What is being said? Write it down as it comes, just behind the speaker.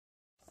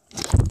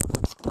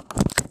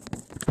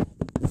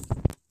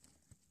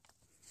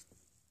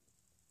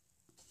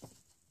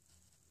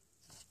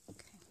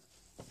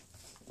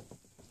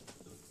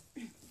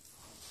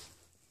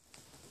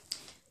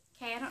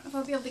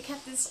I'll be able to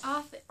cut this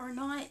off or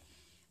not,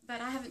 but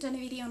I haven't done a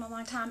video in a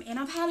long time, and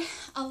I've had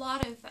a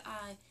lot of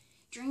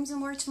dreams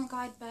and words from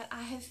God, but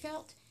I have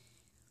felt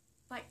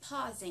like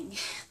pausing,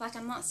 like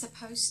I'm not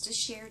supposed to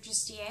share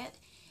just yet.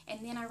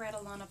 And then I read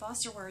a Lana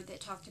Vawser word that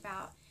talked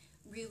about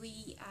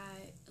really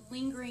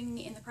lingering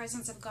in the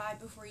presence of God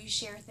before you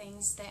share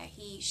things that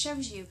He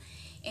shows you,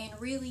 and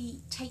really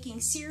taking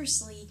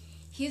seriously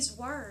His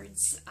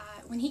words.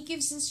 When He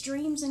gives us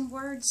dreams and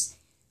words,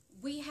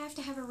 we have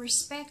to have a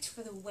respect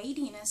for the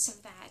weightiness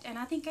of that. And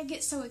I think I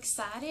get so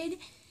excited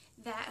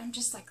that I'm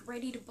just like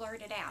ready to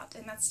blurt it out,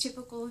 and that's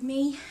typical of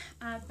me.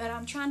 But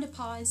I'm trying to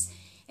pause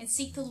and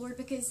seek the Lord,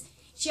 because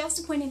she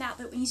also pointed out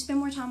that when you spend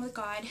more time with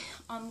God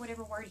on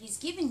whatever word He's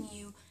given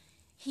you,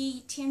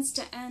 He tends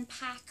to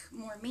unpack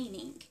more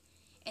meaning,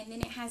 and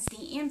then it has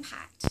the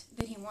impact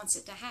that He wants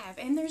it to have.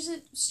 And there's a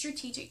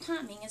strategic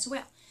timing as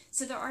well.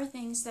 So there are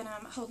things that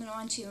I'm holding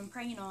on to and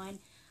praying on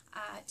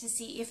to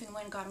see if and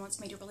when God wants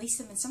me to release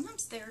them. And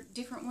sometimes they're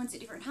different ones at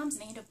different times,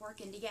 and they end up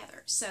working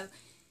together. So,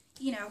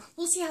 you know,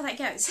 we'll see how that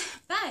goes.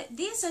 But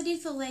this I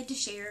did feel led to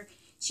share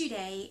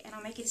today, and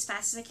I'll make it as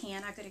fast as I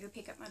can. I've got to go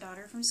pick up my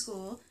daughter from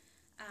school.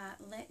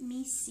 Let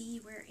me see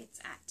where it's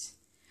at.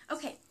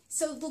 Okay,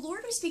 so the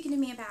Lord was speaking to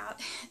me about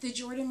the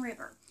Jordan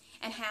River,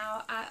 and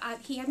how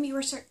He had me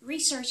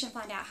research and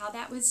find out how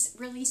that was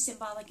really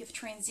symbolic of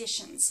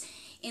transitions.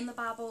 In the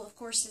Bible, of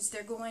course, as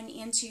they're going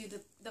into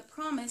the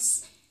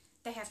promise,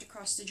 they have to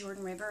cross the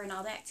Jordan River, and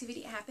all the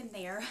activity happened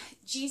there.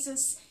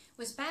 Jesus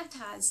was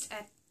baptized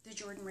at the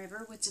Jordan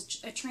River, which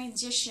is a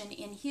transition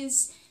in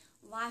His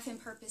life and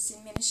purpose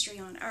and ministry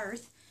on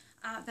earth.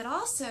 But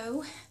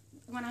also,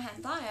 one I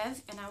hadn't thought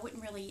of, and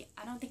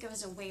I don't think I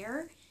was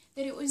aware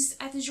that it was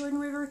at the Jordan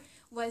River,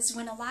 was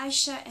when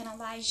Elisha and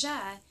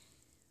Elijah,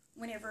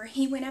 whenever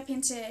he went up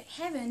into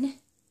heaven,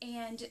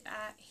 and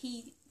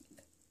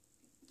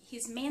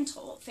his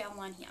mantle fell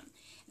on him.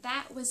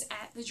 That was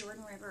at the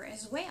Jordan River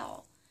as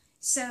well.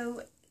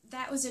 So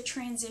that was a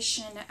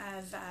transition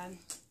of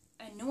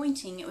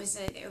anointing. It was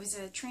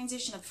a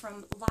transition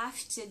from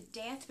life to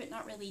death, but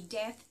not really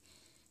death,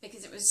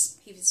 because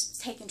he was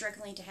taken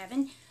directly into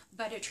heaven,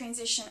 but a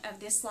transition of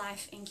this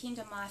life and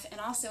kingdom life,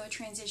 and also a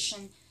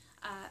transition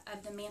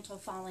of the mantle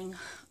falling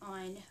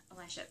on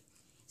Elisha.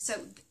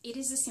 So it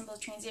is a symbol of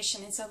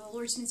transition. And so the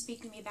Lord's been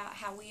speaking to me about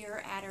how we are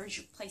at our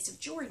place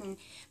of Jordan.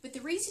 But the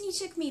reason He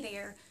took me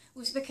there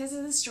was because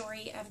of the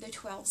story of the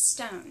 12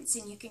 stones,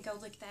 and you can go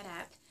look that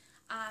up.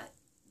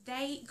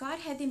 God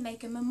had them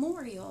make a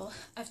memorial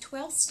of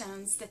 12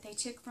 stones that they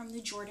took from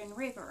the Jordan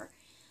River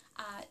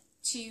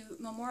to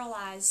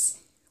memorialize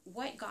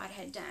what God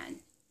had done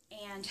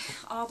and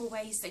all the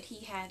ways that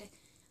He had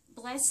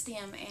blessed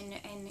them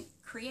and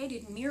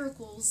created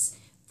miracles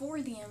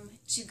for them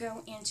to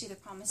go into the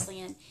promised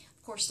land.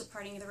 Of course, the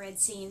parting of the Red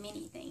Sea and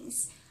many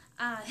things.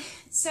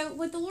 So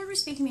what the Lord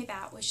was speaking to me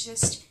about was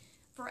just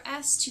for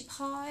us to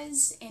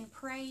pause and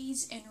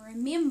praise and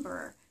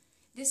remember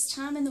this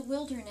time in the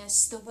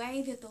wilderness, the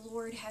way that the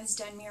Lord has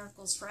done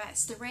miracles for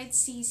us, the Red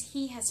Seas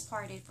He has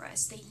parted for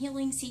us, the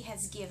healings He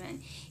has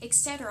given,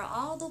 etc.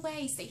 All the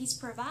ways that He's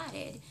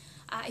provided.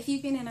 If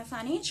you've been in a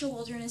financial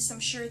wilderness, I'm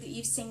sure that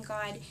you've seen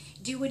God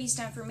do what He's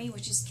done for me,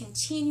 which is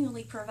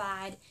continually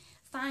provide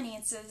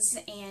finances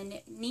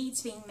and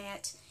needs being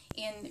met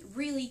in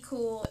really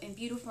cool and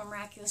beautiful,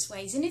 miraculous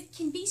ways. And it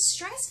can be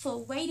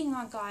stressful waiting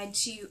on God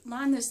to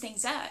line those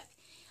things up.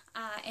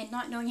 And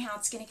not knowing how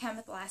it's going to come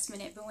at the last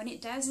minute. But when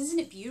it does, isn't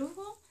it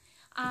beautiful?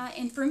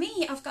 And for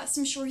me, I've got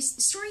some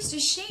stories to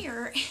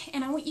share,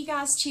 and I want you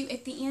guys to,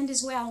 at the end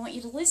as well, I want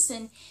you to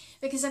listen,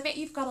 because I bet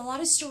you've got a lot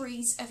of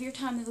stories of your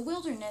time in the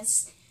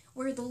wilderness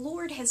where the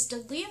Lord has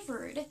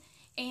delivered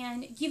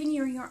and given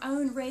you your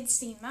own Red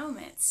Sea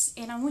moments.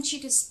 And I want you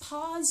to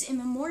pause and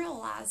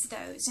memorialize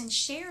those and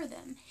share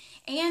them.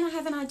 And I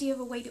have an idea of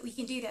a way that we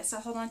can do that, so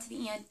hold on to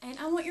the end. And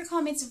I want your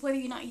comments of whether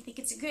or not you think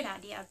it's a good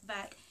idea,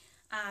 but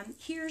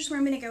here's where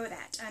I'm going to go with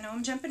that. I know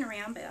I'm jumping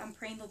around, but I'm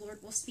praying the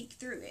Lord will speak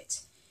through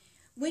it.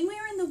 When we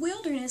were in the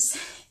wilderness,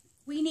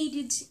 we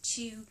needed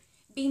to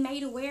be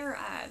made aware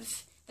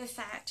of the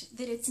fact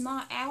that it's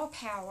not our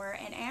power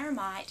and our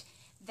might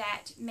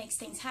that makes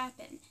things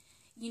happen.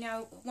 You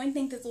know, one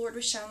thing that the Lord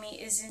was showing me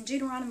is in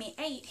Deuteronomy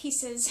 8, He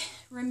says,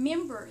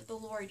 remember the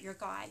Lord your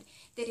God,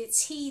 that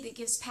it's He that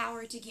gives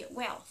power to get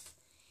wealth.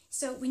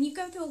 So when you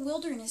go through a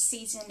wilderness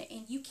season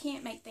and you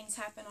can't make things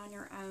happen on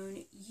your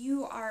own,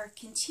 you are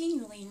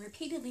continually and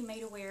repeatedly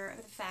made aware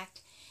of the fact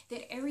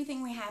that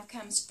everything we have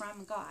comes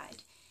from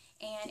God.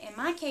 And in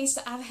my case,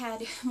 I've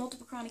had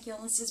multiple chronic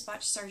illnesses,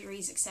 botched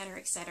surgeries, etc.,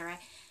 etc.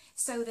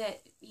 So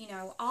that, you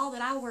know, all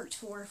that I worked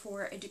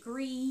for a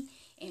degree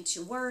and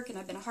to work, and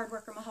I've been a hard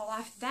worker my whole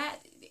life, that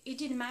it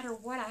didn't matter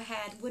what I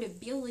had, what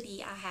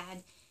ability I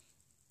had,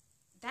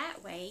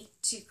 that way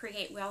to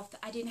create wealth.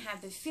 I didn't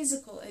have the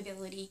physical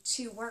ability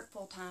to work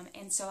full-time,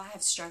 and so I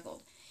have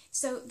struggled.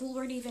 So the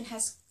Lord even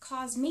has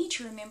caused me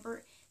to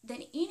remember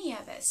that any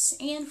of us,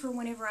 and for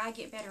whenever I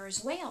get better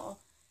as well,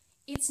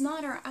 it's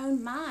not our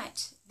own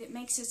might that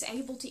makes us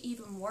able to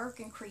even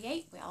work and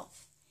create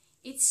wealth.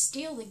 It's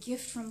still a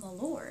gift from the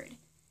Lord.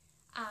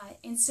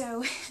 And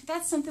so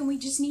that's something we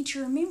just need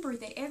to remember,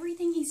 that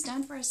everything he's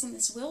done for us in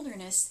this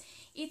wilderness,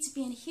 it's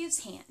been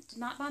his hand,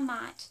 not by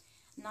might,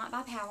 not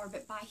by power,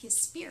 but by his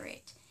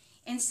Spirit.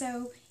 And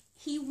so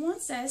he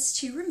wants us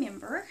to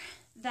remember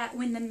that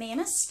when the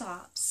manna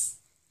stops,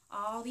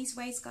 all these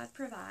ways God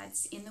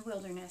provides in the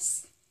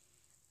wilderness,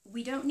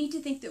 we don't need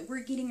to think that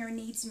we're getting our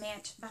needs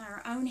met by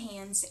our own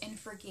hands and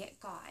forget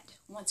God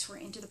once we're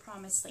into the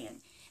promised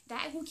land.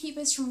 That will keep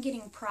us from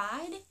getting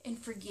pride and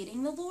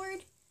forgetting the Lord.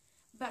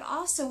 But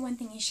also, one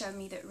thing he showed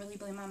me that really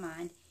blew my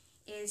mind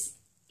is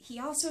he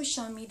also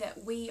showed me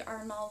that we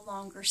are no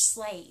longer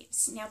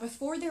slaves. Now,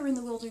 before they were in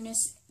the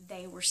wilderness,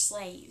 they were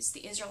slaves.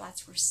 The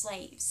Israelites were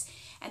slaves.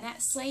 And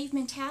that slave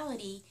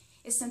mentality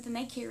is something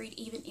they carried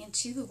even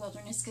into the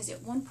wilderness, because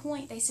at one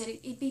point they said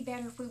it'd be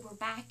better if we were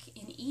back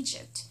in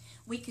Egypt.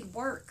 We could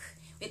work.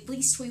 At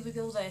least we would be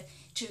able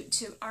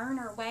to earn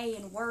our way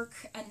and work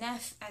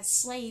enough as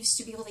slaves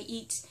to be able to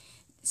eat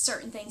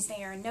certain things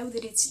there and know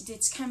that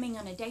it's coming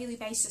on a daily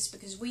basis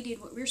because we did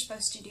what we're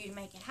supposed to do to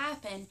make it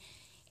happen.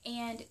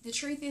 And the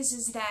truth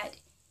is that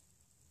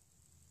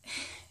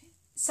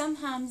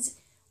sometimes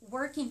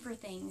working for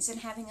things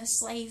and having a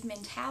slave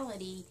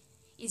mentality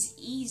is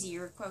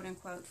easier, quote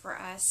unquote, for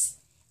us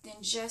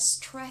than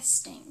just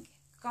trusting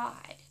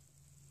God,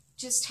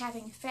 just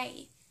having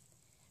faith.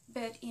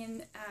 But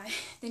in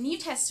the New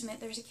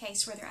Testament, there's a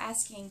case where they're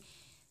asking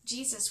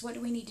Jesus, what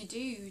do we need to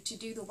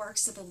do the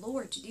works of the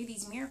Lord, to do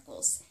these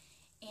miracles?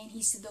 And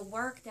he said, the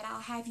work that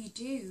I'll have you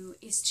do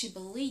is to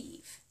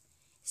believe.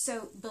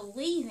 So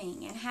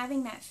believing and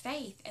having that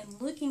faith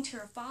and looking to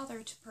our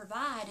Father to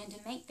provide and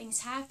to make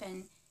things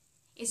happen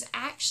is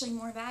actually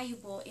more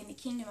valuable in the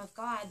kingdom of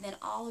God than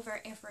all of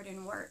our effort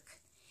and work.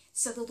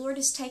 So the Lord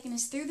has taken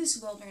us through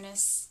this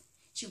wilderness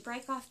to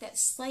break off that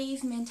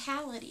slave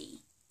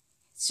mentality.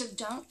 So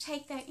don't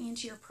take that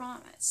into your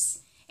promise.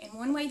 And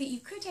one way that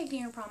you could take it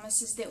into your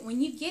promise is that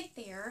when you get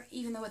there,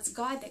 even though it's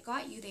God that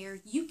got you there,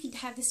 you could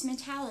have this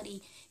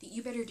mentality that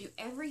you better do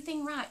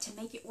everything right to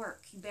make it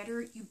work. You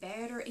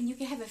better, and you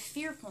can have a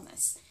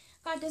fearfulness.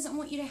 God doesn't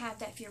want you to have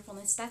that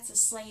fearfulness. That's a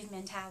slave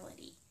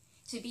mentality.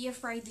 To be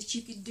afraid that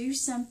you could do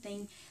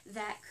something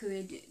that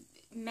could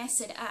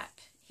mess it up.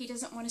 He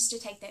doesn't want us to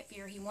take that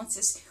fear. He wants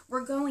us,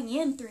 we're going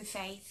in through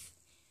faith.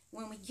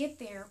 When we get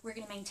there, we're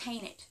going to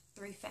maintain it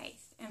through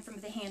faith and from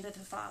the hand of the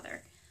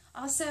Father.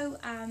 Also,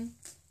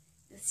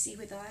 let's see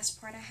what the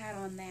last part I had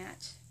on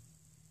that.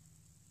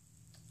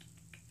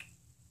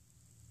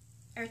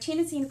 Our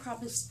tendency in the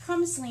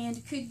promised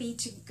land could be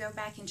to go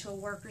back into a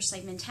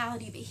worker-slave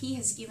mentality, but he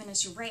has given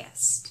us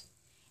rest.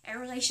 Our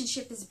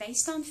relationship is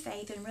based on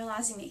faith and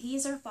realizing that he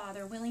is our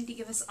Father, willing to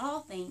give us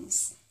all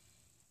things.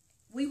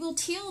 We will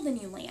till the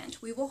new land.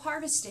 We will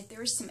harvest it.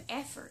 There is some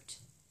effort,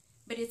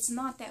 but it's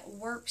not that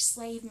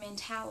work-slave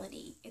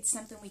mentality. It's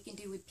something we can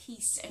do with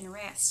peace and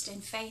rest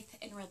and faith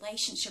and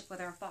relationship with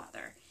our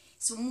Father.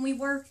 So when we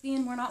work,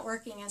 then we're not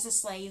working as a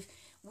slave.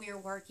 We're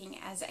working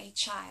as a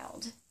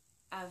child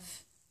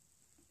of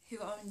who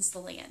owns the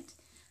land,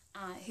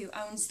 who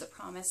owns the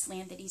promised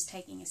land that he's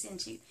taking us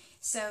into.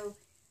 So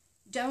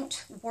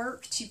don't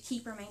work to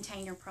keep or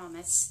maintain your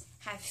promise.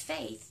 Have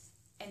faith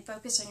and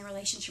focus on your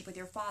relationship with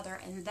your Father,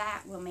 and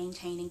that will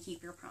maintain and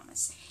keep your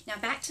promise. Now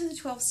back to the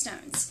 12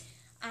 stones.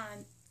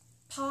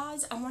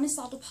 Pause. I want us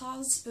all to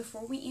pause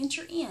before we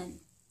enter in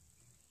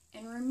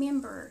and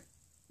remember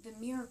the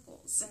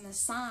miracles and the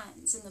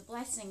signs and the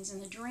blessings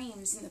and the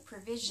dreams and the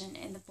provision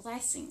and the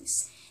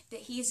blessings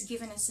that he has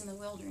given us in the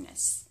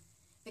wilderness,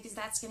 because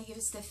that's going to give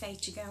us the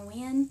faith to go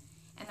in,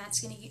 and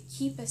that's going to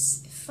keep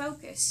us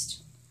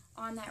focused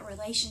on that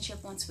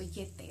relationship once we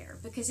get there.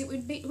 Because it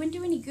wouldn't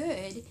do any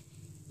good,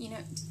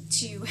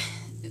 to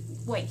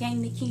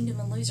gain the kingdom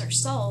and lose our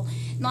soul.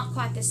 Not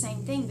quite the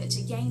same thing, but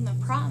to gain the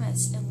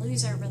promise and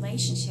lose our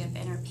relationship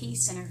and our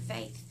peace and our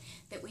faith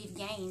that we've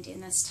gained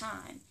in this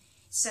time.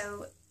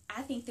 So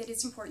I think that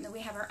it's important that we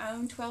have our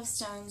own 12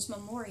 Stones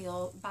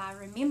memorial by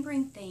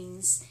remembering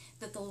things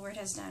that the Lord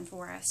has done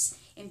for us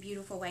in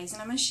beautiful ways.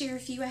 And I'm going to share a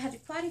few. I had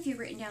quite a few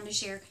written down to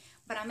share,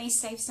 but I may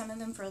save some of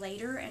them for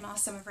later, and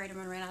also I'm afraid I'm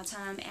going to run out of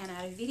time and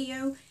out of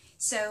video.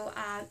 So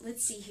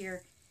let's see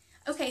here.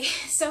 Okay,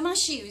 so my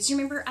shoes. You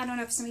remember, I don't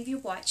know if some of you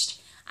watched,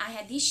 I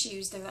had these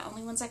shoes. They're the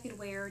only ones I could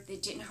wear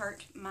that didn't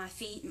hurt my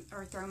feet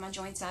or throw my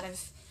joints out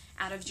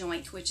of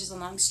joint, which is a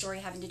long story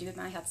having to do with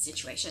my health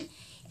situation.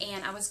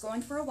 And I was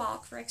going for a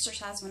walk for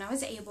exercise when I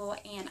was able,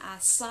 and I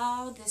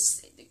saw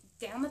this,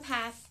 down the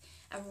path,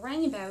 a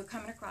rainbow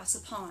coming across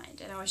a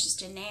pond. And I was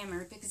just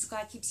enamored, because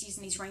God keeps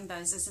using these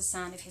rainbows as a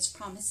sign of his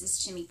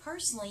promises to me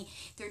personally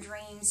through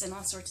dreams and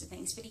all sorts of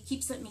things. But he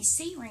keeps letting me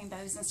see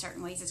rainbows in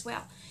certain ways as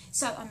well.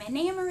 So I'm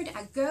enamored.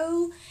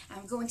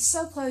 I'm going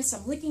so close.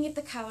 I'm looking at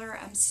the color.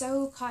 I'm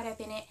so caught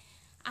up in it.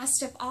 I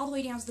step all the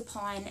way down to the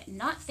pond,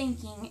 not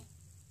thinking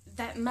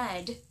that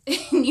mud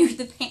near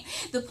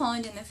the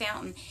pond and the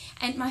fountain,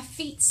 and my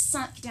feet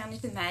sunk down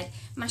into the mud.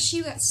 My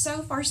shoe got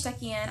so far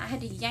stuck in, I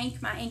had to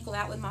yank my ankle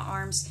out with my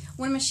arms.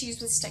 One of my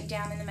shoes was stuck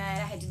down in the mud.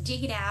 I had to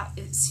dig it out.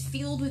 It was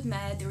filled with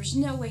mud. There was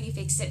no way to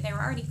fix it. They were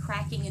already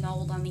cracking and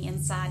old on the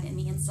inside and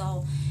the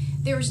insole.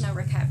 there was no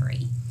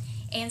recovery.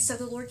 And so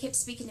the Lord kept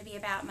speaking to me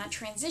about my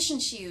transition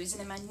shoes and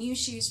then my new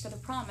shoes for the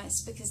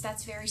promise, because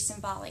that's very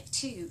symbolic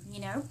too,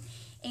 you know,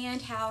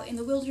 and how in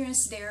the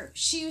wilderness their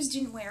shoes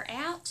didn't wear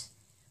out,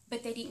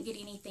 but they didn't get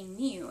anything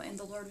new. And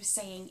the Lord was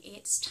saying,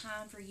 it's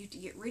time for you to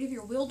get rid of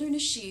your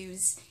wilderness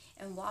shoes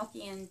and walk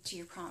into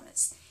your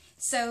promise.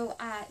 So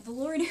the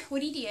Lord,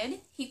 what he did,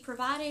 he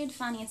provided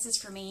finances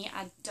for me.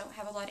 I don't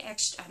have a lot of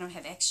extra. I don't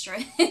have extra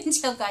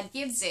until God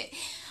gives it.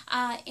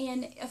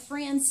 And a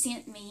friend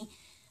sent me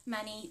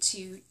money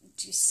to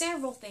do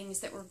several things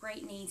that were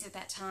great needs at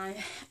that time,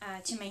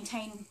 to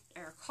maintain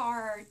our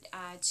car,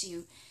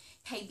 to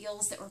pay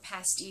bills that were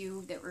past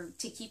due, that were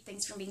to keep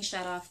things from being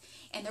shut off.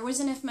 And there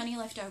was enough money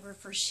left over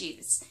for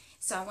shoes.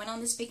 So I went on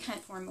this big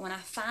hunt for them. When I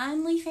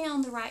finally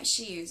found the right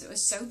shoes, it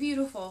was so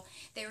beautiful.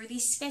 They were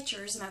these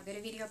Skechers, and I've got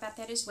a video about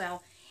that as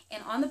well.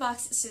 And on the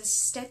box it says,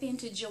 step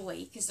into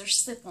joy, because they're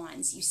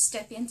slip-ons. You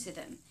step into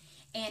them.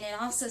 And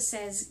it also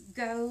says,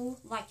 go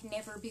like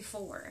never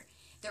before.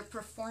 They're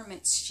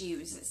performance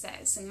shoes, it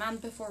says. And mine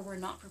before were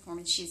not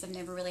performance shoes. I've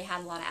never really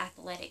had a lot of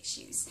athletic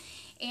shoes.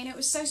 And it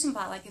was so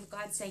symbolic of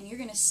God saying, you're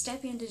going to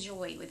step into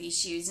joy with these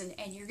shoes,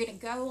 and you're going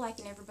to go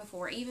like never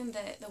before. Even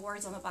the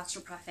words on the box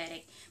were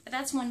prophetic. But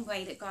that's one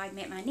way that God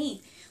met my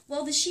need.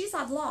 Well, the shoes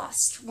I'd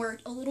lost were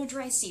a little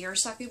dressier,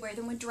 so I could wear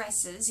them with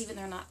dresses, even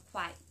though they're not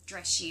quite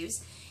dress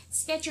shoes.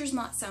 Skechers,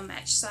 not so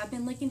much. So I've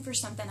been looking for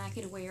something I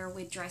could wear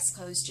with dress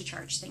clothes to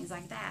church, things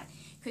like that.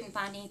 Couldn't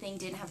find anything,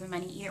 didn't have the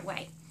money either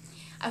way.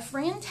 A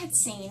friend had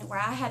seen where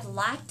I had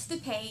liked the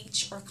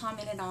page or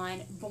commented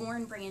on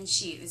Born brand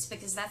shoes,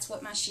 because that's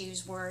what my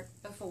shoes were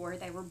before.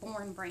 They were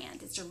Born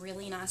brand. It's a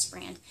really nice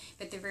brand,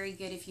 but they're very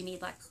good if you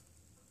need, like,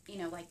 you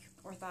know, like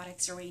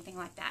orthotics or anything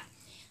like that.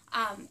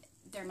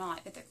 They're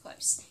not, but they're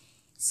close.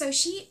 So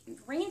she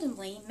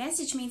randomly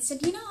messaged me and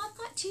said, you know, I've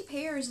got 2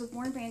 pairs of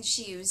Born brand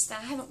shoes that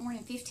I haven't worn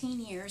in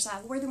 15 years.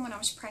 I wore them when I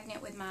was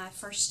pregnant with my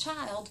first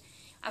child.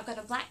 I've got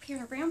a black pair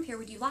and a brown pair.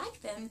 Would you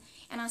like them?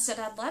 And I said,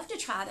 I'd love to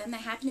try them. They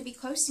happen to be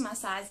close to my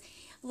size.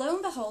 Lo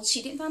and behold,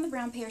 she didn't find the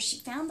brown pair. She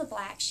found the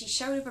black. She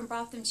showed up and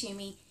brought them to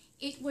me.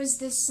 It was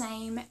the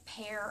same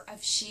pair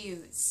of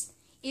shoes.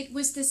 It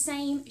was the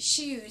same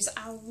shoes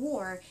I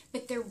wore,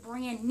 but they're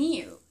brand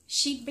new.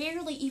 She'd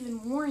barely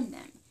even worn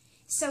them.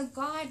 So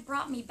God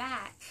brought me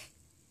back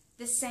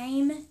the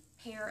same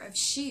pair of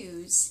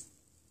shoes.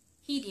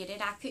 He did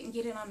it. I couldn't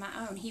get it on my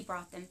own. He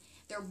brought them.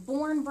 They're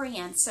Born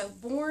brand. So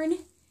Born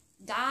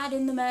died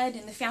in the mud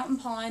in the fountain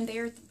pond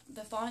there,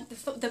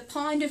 the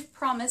pond of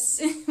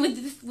promise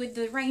with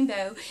the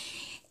rainbow,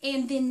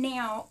 and then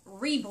now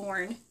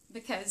reborn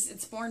because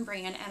it's Born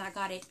brand, and I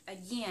got it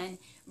again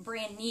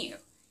brand new.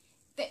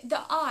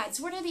 The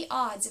odds, what are the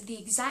odds of the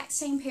exact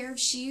same pair of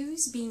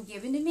shoes being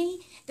given to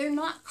me? They're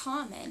not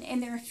common,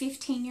 and they're a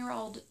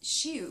 15-year-old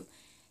shoe.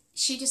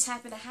 She just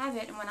happened to have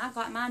it, and when I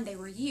got mine, they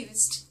were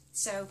used.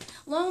 So,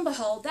 lo and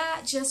behold,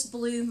 that just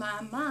blew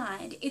my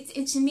mind.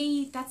 To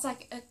me, that's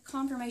like a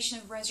confirmation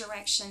of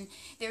resurrection.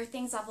 There are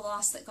things I've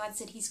lost that God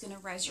said he's going to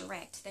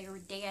resurrect. They were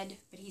dead,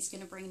 but he's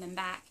going to bring them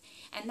back.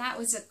 And that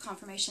was a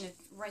confirmation of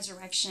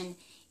resurrection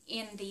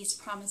in these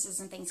promises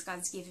and things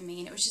God's given me.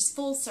 And it was just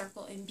full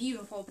circle and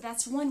beautiful. But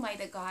that's one way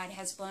that God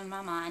has blown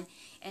my mind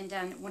and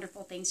done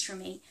wonderful things for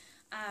me.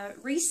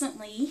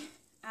 Recently,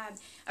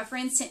 a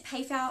friend sent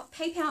PayPal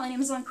and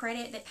Amazon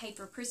credit that paid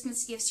for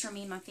Christmas gifts for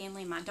me and my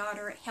family and my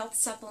daughter, health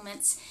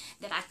supplements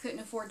that I couldn't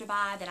afford to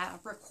buy that I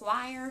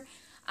require.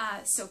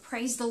 So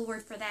praise the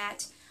Lord for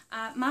that.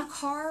 My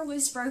car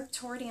was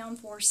tore down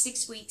for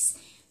 6 weeks.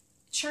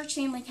 Church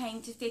family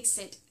came to fix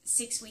it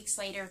 6 weeks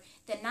later.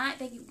 The night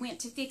they went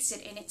to fix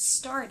it, and it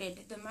started,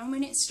 the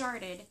moment it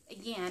started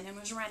again and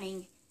was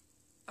running,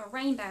 a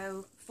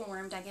rainbow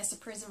formed, I guess a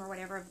prism or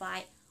whatever of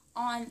light,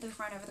 on the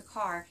front of the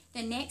car.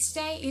 The next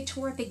day it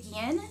tore up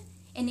again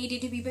and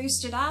needed to be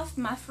boosted off.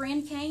 My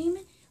friend came.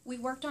 We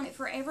worked on it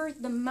forever.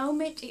 The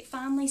moment it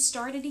finally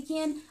started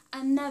again,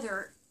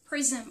 another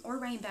prism or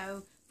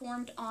rainbow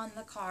formed on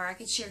the car. I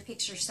could share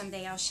pictures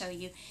someday. I'll show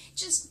you.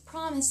 Just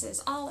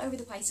promises all over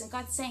the place. And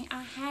God's saying,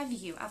 I have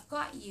you. I've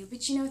got you.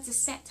 But you know, it's a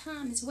set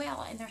time as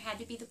well. And there had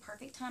to be the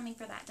perfect timing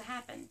for that to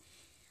happen.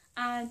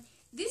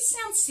 This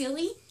sounds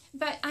silly,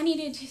 but I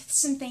needed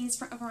some things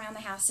from around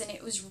the house, and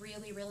it was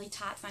really, really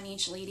tight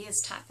financially. It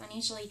is tight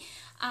financially.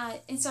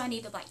 And so I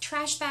needed like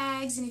trash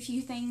bags and a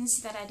few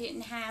things that I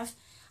didn't have.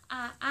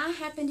 I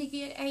happened to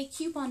get a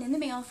coupon in the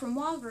mail from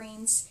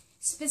Walgreens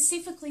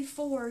specifically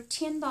for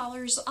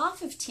 $10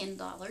 off of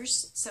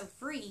 $10, so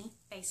free,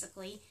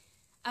 basically,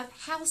 of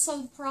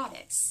household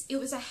products. It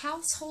was a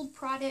household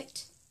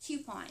product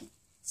coupon.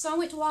 So I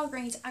went to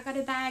Walgreens. I got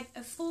a bag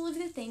full of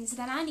the things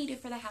that I needed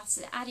for the house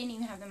that I didn't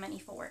even have the money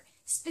for,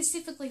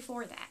 specifically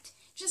for that.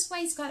 Just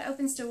ways God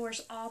opens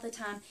doors all the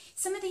time.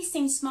 Some of these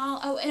seem small.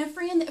 Oh, and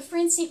a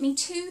friend sent me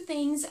 2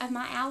 things of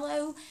my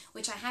aloe,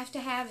 which I have to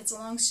have. It's a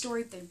long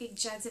story. They're big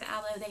jugs of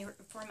aloe. They were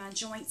for my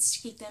joints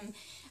to keep them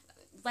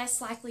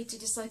less likely to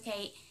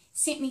dislocate.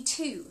 Sent me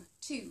two,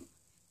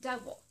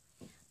 double.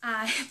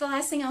 The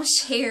last thing I'll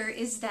share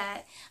is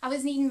that I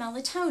was needing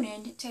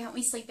melatonin to help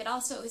me sleep, but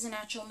also it was a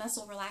natural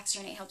muscle relaxer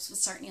and it helps with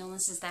certain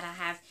illnesses that I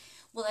have.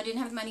 Well, I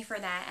didn't have the money for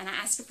that, and I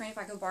asked a friend if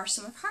I could borrow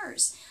some of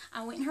hers.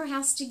 I went in her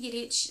house to get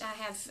it.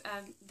 I have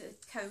the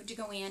code to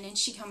go in, and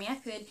she told me I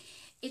could.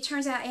 It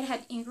turns out it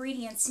had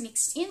ingredients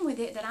mixed in with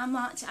it that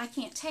I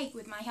can't take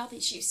with my health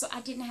issues, so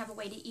I didn't have a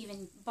way to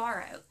even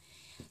borrow.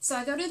 So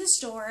I go to the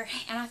store,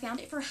 and I found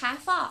it for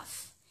half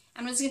off.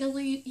 I was going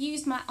to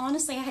use my,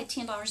 honestly, I had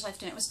 $10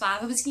 left, and it was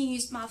 $5. I was going to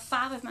use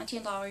 $5 of my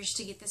 $10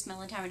 to get this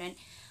melatonin.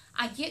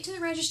 I get to the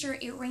register,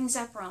 it rings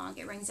up wrong.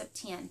 It rings up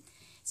 10.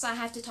 So I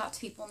have to talk to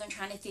people, and they're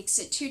trying to fix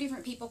it. 2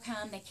 different people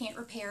come. They can't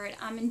repair it.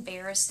 I'm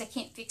embarrassed. They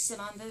can't fix it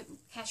on the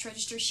cash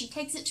register. She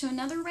takes it to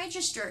another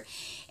register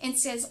and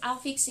says, I'll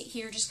fix it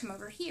here. Just come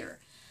over here.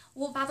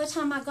 Well, by the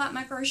time I got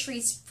my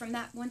groceries from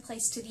that one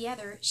place to the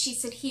other, she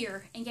said,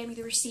 here, and gave me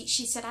the receipt.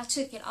 She said, I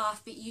took it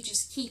off, but you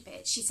just keep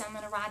it. She said, I'm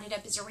going to write it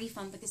up as a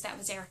refund because that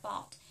was their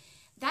fault.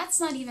 That's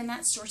not even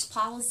that store's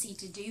policy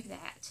to do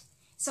that.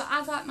 So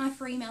I got my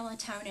free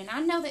melatonin.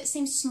 I know that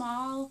seems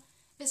small,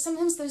 but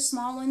sometimes those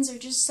small ones are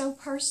just so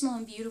personal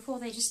and beautiful,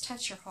 they just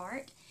touch your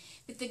heart.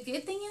 But the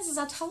good thing is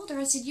I told her,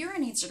 I said, you're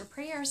an answer to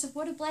prayer. I said,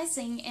 what a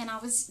blessing. And I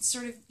was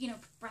sort of,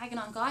 bragging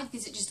on God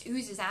because it just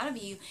oozes out of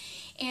you.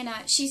 And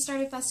she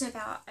started fussing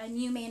about a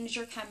new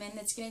manager coming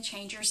that's going to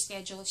change her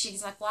schedule.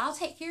 She's like, well, I'll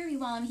take care of you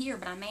while I'm here,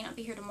 but I may not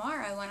be here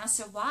tomorrow. And I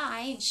said,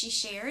 why? And she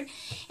shared.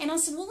 And I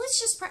said, well,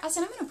 let's just pray. I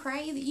said, I'm going to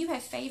pray that you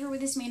have favor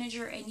with this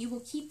manager and you will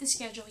keep the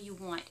schedule you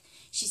want.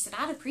 She said,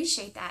 I'd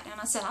appreciate that. And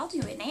I said, I'll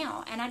do it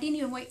now. And I didn't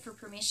even wait for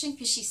permission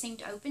because she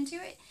seemed open to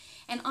it.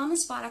 And on the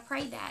spot, I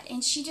prayed that.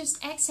 And she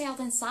just exhaled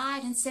and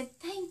sighed and said,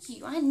 thank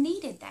you. I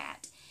needed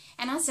that.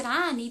 And I said,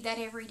 I need that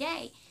every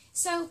day.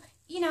 So,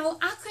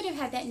 I could have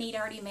had that need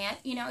already met.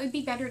 It would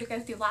be better to go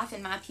through life,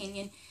 in my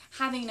opinion,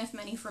 having enough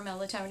money for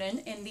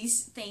melatonin and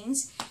these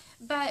things.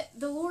 But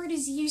the Lord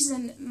is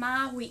using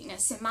my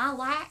weakness and my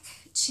lack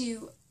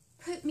to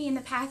put me in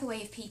the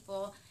pathway of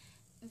people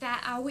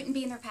that I wouldn't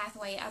be in their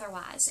pathway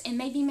otherwise, and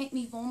maybe make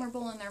me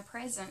vulnerable in their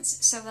presence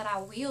so that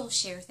I will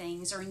share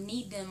things or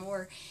need them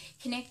or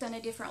connect on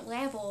a different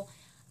level.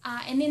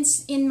 And then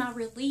in my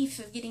relief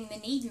of getting the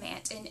need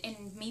met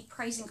and me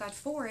praising God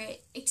for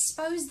it,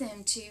 expose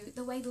them to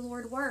the way the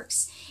Lord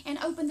works and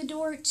open the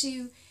door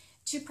to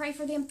pray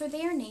for them for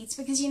their needs.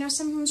 Because,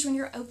 sometimes when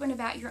you're open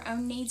about your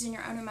own needs and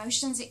your own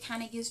emotions, it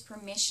kind of gives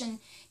permission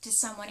to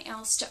someone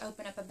else to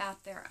open up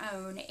about their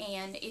own,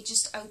 and it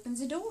just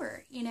opens a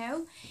door,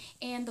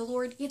 and the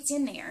Lord gets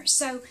in there.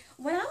 So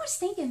what I was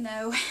thinking,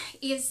 though,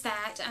 is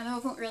that, I know I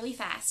went really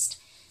fast,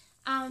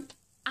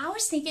 I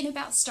was thinking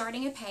about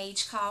starting a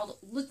page called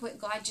Look What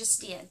God Just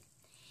Did.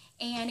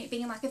 And it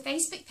being like a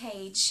Facebook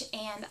page,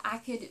 and I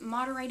could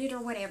moderate it or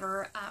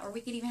whatever, or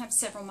we could even have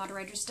several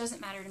moderators,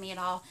 doesn't matter to me at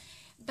all.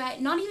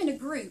 But not even a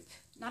group,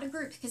 not a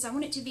group, because I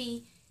want it to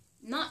be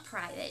not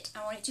private.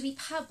 I want it to be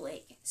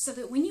public, so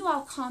that when you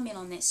all comment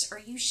on this or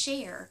you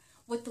share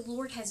what the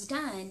Lord has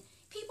done,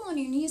 people on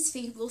your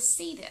newsfeed will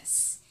see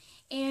this.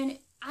 And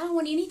I don't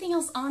want anything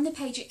else on the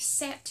page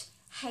except,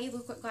 hey,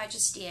 look what God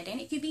just did. And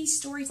it could be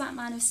stories like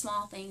mine of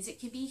small things. It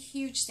could be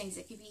huge things.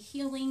 It could be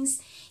healings.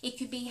 It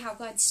could be how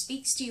God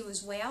speaks to you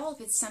as well,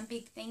 if it's some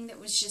big thing that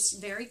was just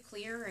very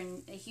clear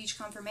and a huge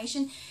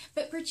confirmation.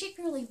 But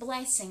particularly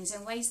blessings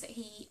and ways that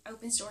He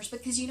opens doors.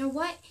 Because you know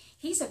what?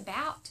 He's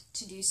about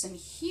to do some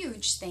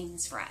huge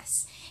things for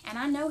us. And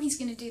I know He's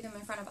going to do them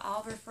in front of all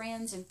of our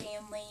friends and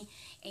family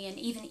and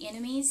even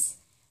enemies.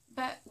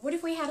 But what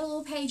if we had a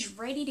little page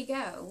ready to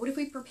go? What if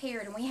we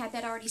prepared and we had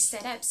that already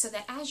set up so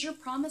that as your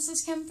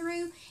promises come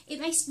through, it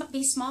may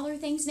be smaller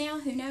things now,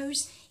 who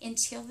knows,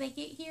 until they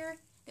get here,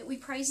 that we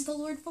praise the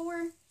Lord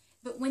for.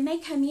 But when they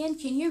come in,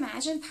 can you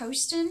imagine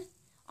posting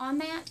on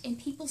that and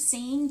people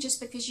seeing just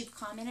because you've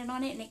commented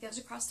on it and it goes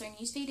across their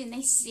newsfeed and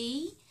they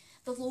see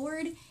the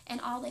Lord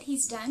and all that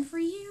He's done for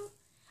you?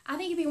 I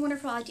think it'd be a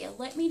wonderful idea.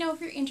 Let me know if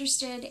you're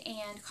interested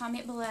and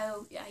comment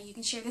below. You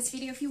can share this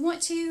video if you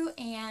want to.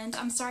 And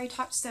I'm sorry I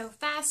talked so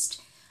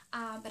fast,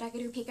 but I got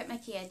to pick up my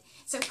kid.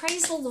 So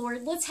praise the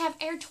Lord. Let's have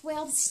our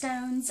 12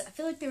 stones. I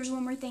feel like there was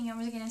one more thing I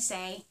was going to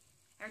say.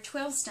 Our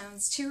 12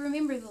 stones to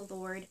remember the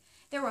Lord.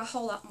 There were a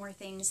whole lot more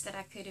things that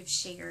I could have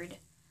shared.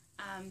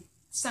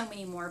 So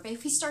many more. But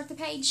if we start the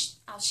page,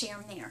 I'll share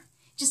them there.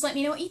 Just let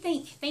me know what you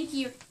think. Thank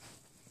you.